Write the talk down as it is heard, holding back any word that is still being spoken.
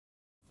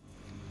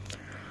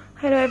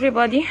Hello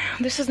everybody,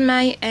 this is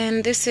May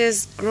and this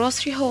is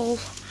grocery haul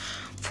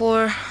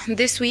for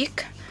this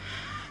week.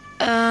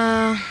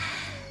 Okay,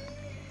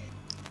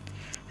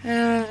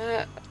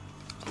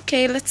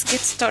 let's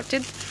get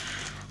started.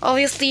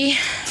 Obviously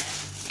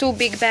 2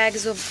 big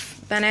bags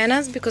of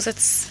bananas because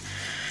it's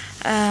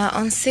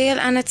on sale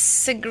and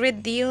it's a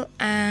great deal,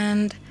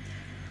 and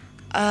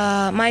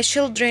my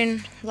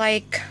children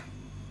like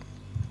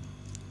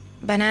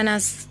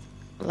bananas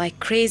like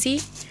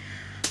crazy.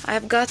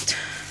 I've got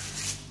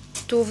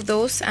 2 of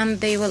those and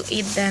they will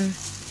eat them.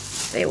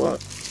 They will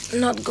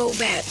not go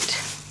bad.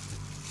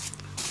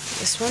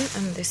 This one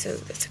and this is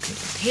the second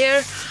one.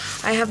 Here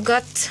I have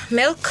got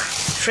milk,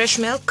 fresh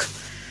milk.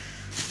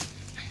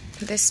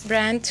 This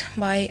brand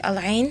by Al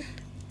Ain.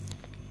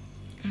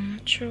 I'm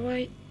not sure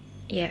why.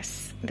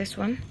 Yes, this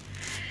one.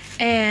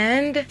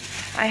 And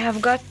I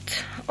have got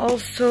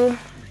also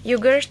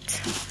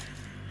yogurt.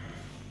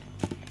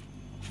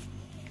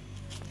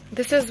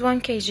 This is 1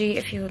 kg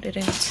if you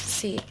didn't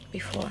see it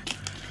before.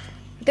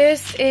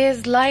 This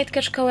is light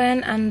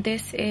kashkawan and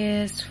this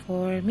is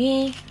for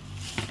me.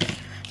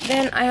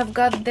 Then I have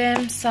got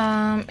them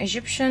some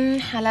Egyptian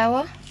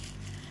halawa,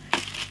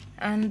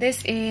 and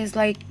this is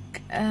like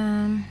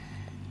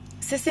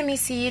sesame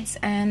seeds,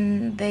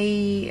 and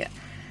they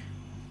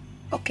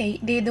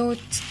do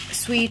it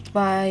sweet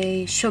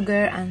by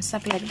sugar and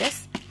stuff like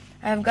this.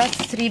 I've got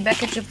 3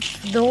 packages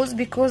of those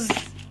because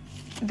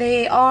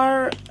they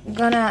are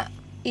gonna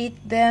eat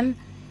them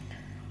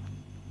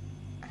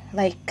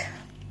like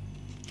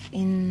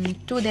in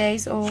 2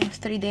 days or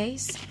 3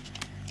 days,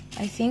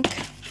 I think.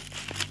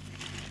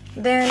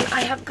 Then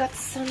I have got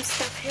some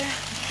stuff here.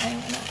 I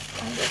wanna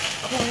find it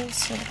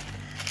closer.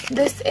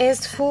 This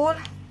is full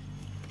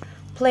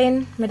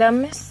plain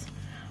medames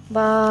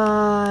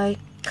by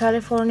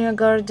California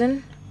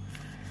Garden.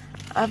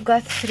 I've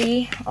got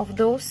 3 of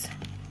those.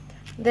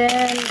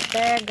 Then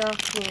bag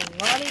of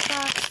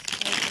lollipops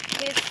like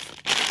this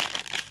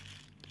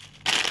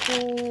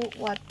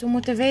to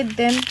motivate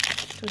them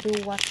to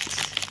do what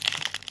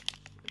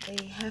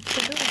they have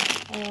to do,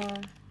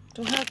 or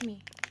to help me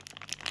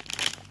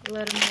a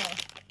little more.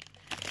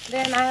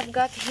 Then I've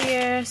got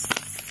here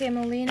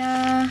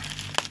semolina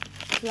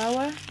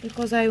flour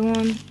because I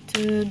want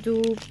to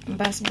do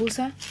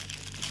basbousa,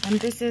 and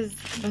this is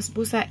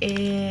basbousa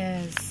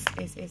is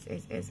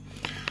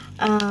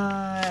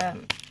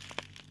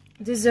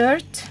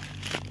dessert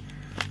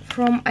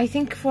from, I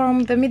think,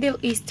 from the Middle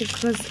East,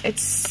 because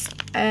it's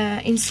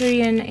in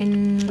Syrian,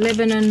 in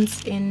Lebanon,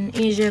 in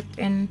Egypt,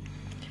 in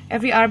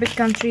every Arabic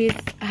country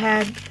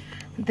had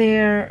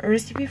their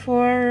recipe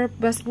for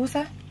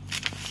basbousa.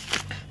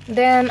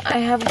 Then I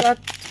have got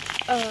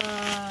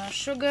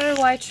sugar,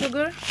 white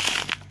sugar.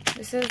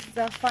 This is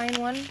the fine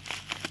one.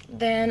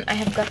 Then I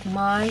have got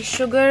my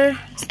sugar,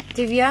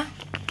 stevia,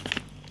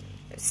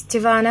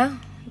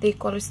 they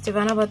call it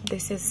stevia, but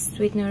this is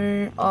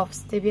sweetener of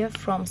stevia,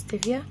 from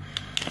stevia.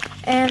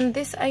 And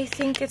this, I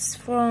think it's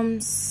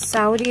from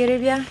Saudi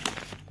Arabia.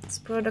 It's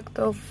product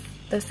of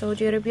the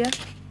Saudi Arabia.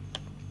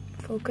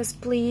 Focus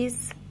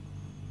please.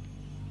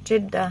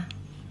 Jeddah.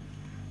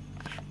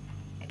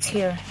 It's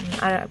here in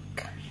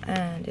Arabic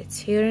and it's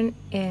here in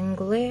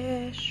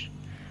English.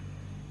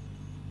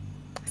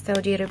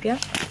 Saudi Arabia.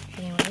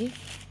 Anyway,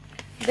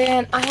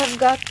 then I have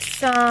got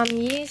some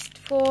yeast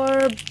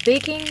for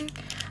baking.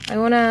 I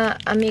wanna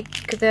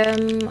make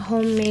them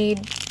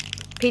homemade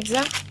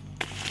pizza.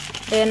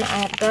 Then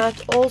I have got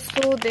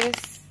also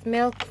this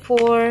milk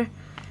for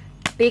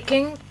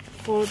baking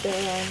for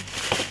this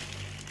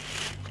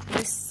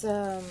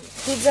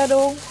pizza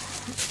dough.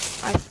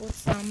 I put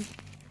some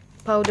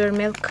powdered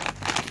milk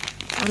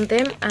on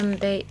them and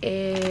they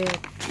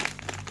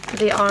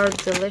are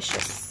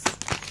delicious.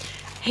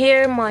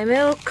 Here my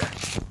milk.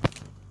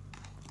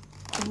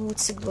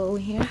 What's it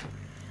glowing here?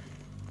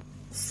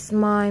 It's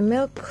my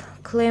milk,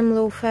 claim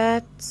low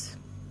fat.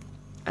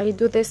 I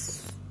do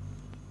this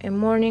in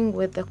morning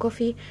with the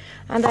coffee.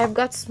 And I've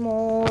got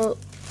small,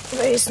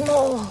 very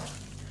small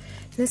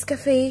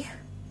Nescafe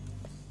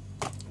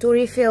to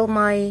refill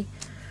my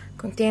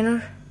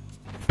container.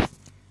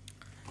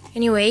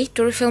 Anyway,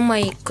 to refill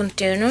my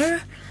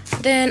container,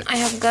 then I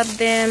have got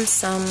them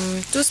some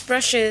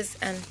toothbrushes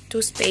and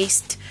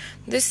toothpaste.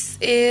 This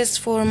is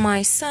for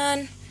my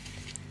son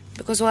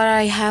because what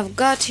I have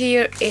got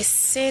here is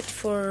set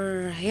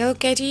for Hello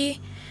Kitty,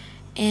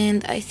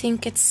 and I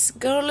think it's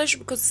girlish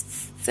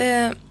because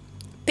it's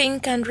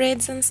pink and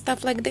reds and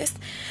stuff like this,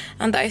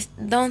 and I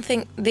don't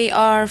think they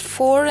are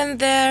 4 in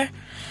there,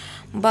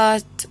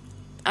 but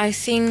I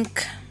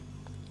think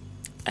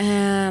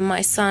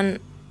my son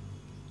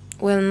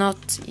will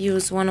not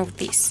use one of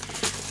these.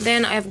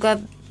 Then I've got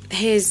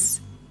his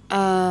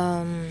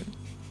oh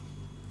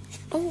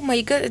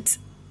my god, it's,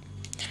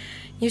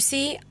 you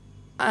see,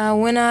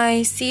 when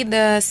I see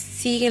the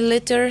C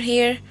letter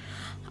here,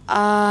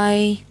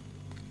 I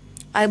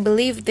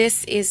believe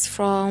this is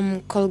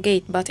from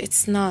Colgate, but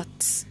it's not.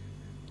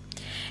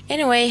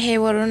 Anyway, he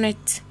will run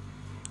it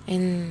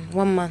in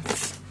 1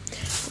 month.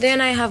 Then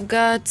I have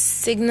got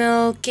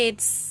Signal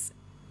Kids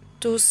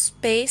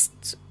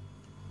toothpaste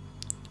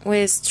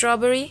with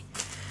strawberry.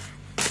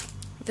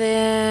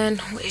 Then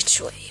which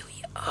way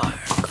we are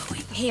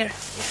going? Here,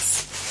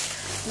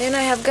 yes. Then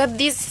I have got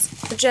this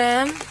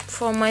jam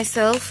for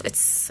myself.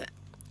 It's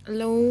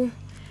low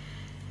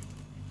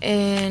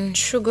in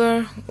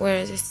sugar,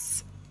 where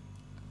it's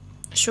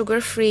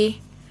sugar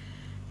free,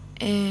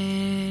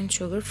 and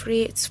sugar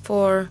free. It's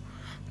for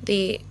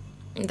the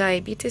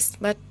diabetes,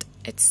 but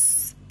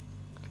it's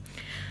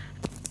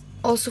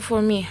also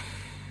for me.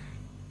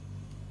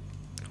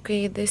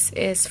 Okay, this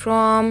is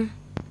from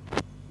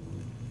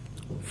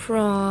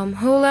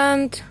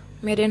Holland,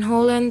 made in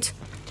Holland.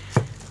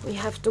 We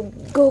have to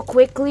go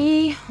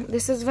quickly.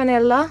 This is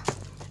vanilla,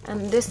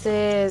 and this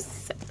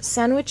is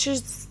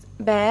sandwiches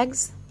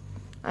bags,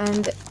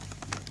 and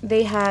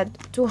they had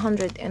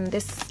 200 in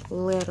this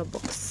little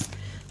box.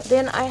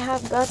 Then I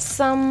have got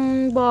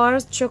some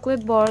bars,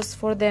 chocolate bars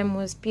for them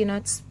with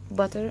peanuts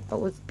butter,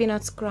 with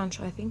peanuts crunch,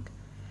 I think.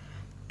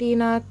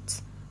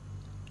 Peanut,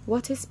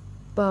 what is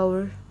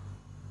power?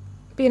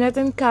 Peanut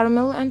and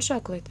caramel and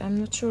chocolate. I'm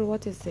not sure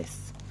what is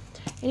this.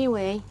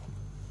 Anyway,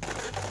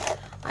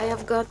 I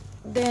have got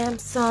them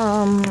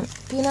some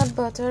peanut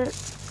butter.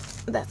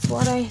 That's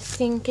what I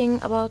thinking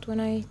about when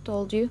I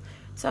told you.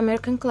 It's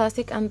American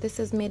classic, and this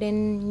is made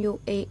in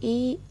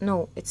UAE.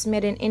 No, it's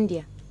made in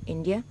India.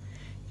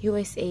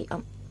 USA.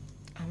 I'm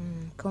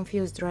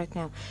confused right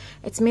now.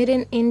 It's made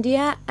in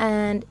India,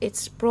 and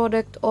it's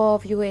product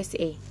of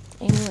USA.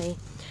 Anyway,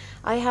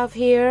 I have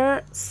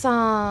here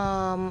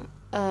some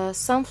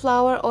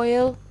sunflower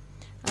oil,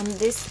 and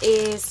this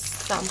is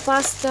some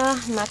pasta,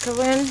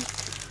 macaroni,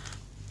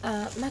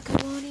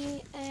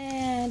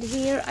 and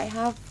here I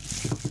have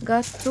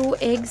got 2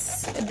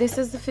 eggs. This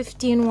is the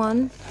 15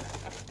 ones,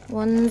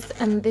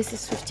 and this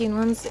is 15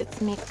 ones.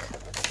 It make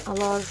a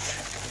large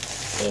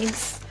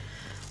eggs.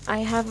 I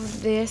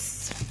have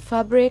this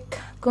fabric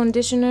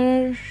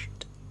conditioner,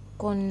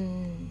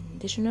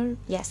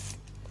 yes.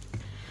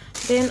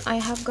 Then I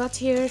have got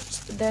here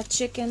the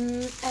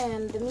chicken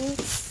and the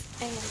meats,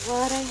 and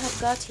what I have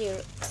got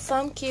here,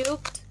 some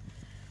cubed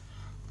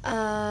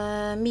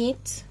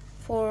meat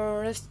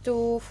for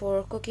stew,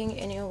 for cooking,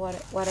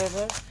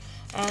 whatever,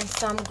 and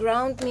some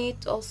ground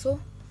meat also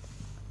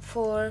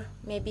for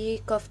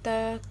maybe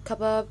kofta,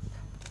 kebab,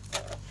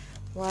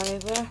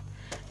 whatever.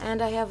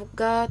 And I have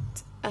got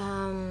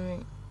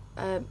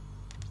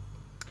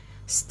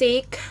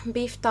steak,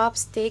 beef top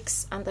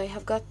steaks, and I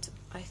have got,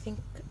 I think,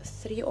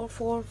 3 or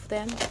 4 of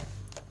them.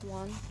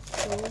 1,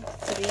 2,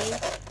 3,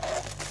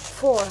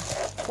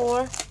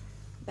 4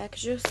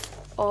 packages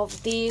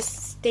of these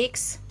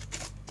steaks.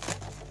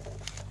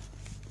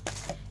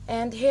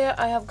 And here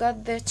I have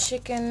got the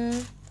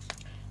chicken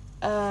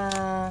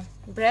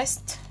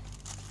breast,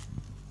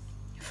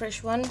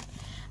 fresh one,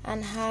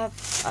 and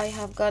I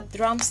have got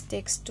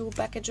drumsticks, 2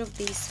 packages of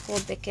these for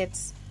the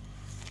kids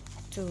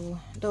to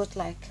don't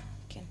like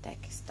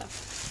Kentucky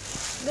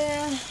stuff.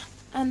 Then,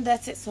 and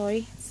that's it.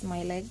 Sorry, it's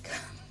my leg.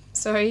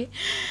 Sorry.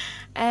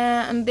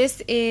 And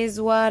this is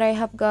what I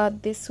have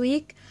got this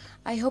week.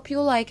 I hope you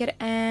like it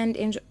and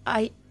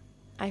enjoy.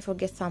 I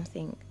forget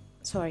something.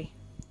 Sorry.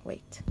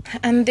 Wait.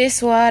 And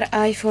this what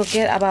I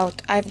forget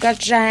about. I've got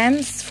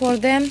jams for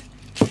them.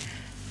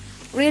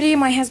 Really,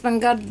 my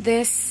husband got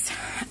this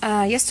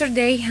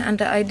yesterday,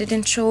 and I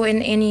didn't show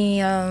in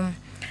any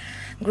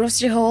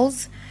grocery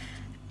hauls.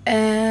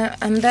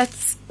 And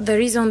that's the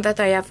reason that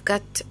I have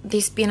got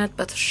this peanut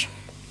butter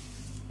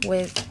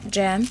with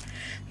jam.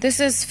 This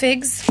is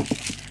figs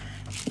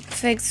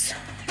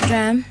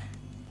jam,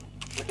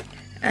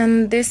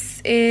 and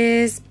this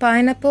is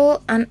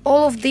pineapple, and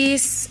all of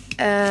these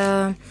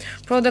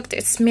product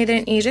is made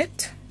in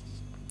Egypt.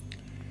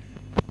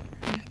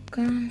 You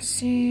can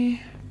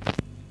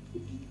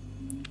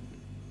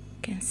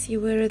see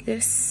where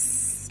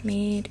this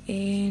made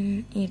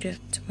in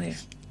Egypt. Where?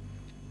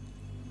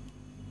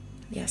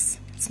 Yes,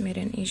 it's made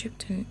in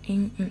Egypt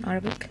in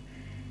Arabic.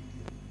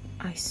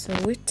 I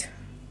saw it.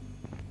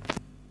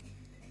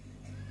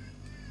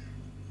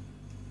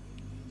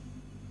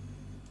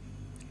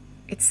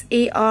 It's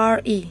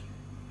ARE.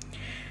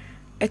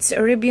 It's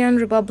Arabian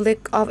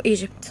Republic of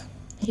Egypt.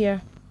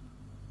 Here.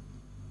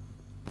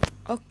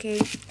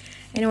 Okay.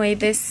 Anyway,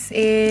 this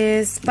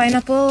is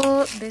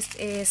pineapple. This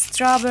is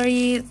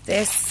strawberry.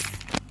 This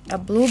a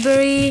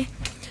blueberry,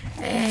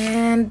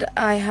 and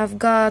I have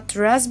got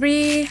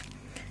raspberry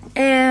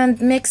and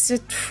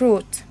mixed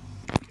fruit.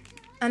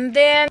 And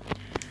then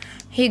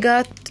he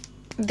got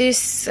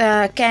this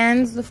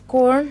cans of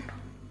corn.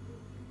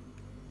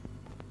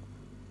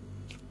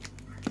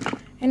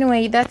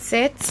 Anyway, that's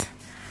it.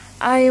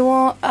 I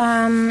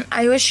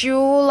wish you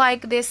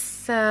like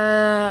this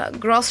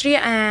grocery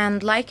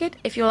and like it.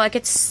 If you like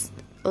it,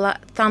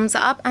 thumbs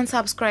up and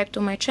subscribe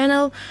to my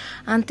channel.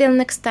 Until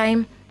next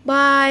time,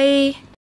 bye.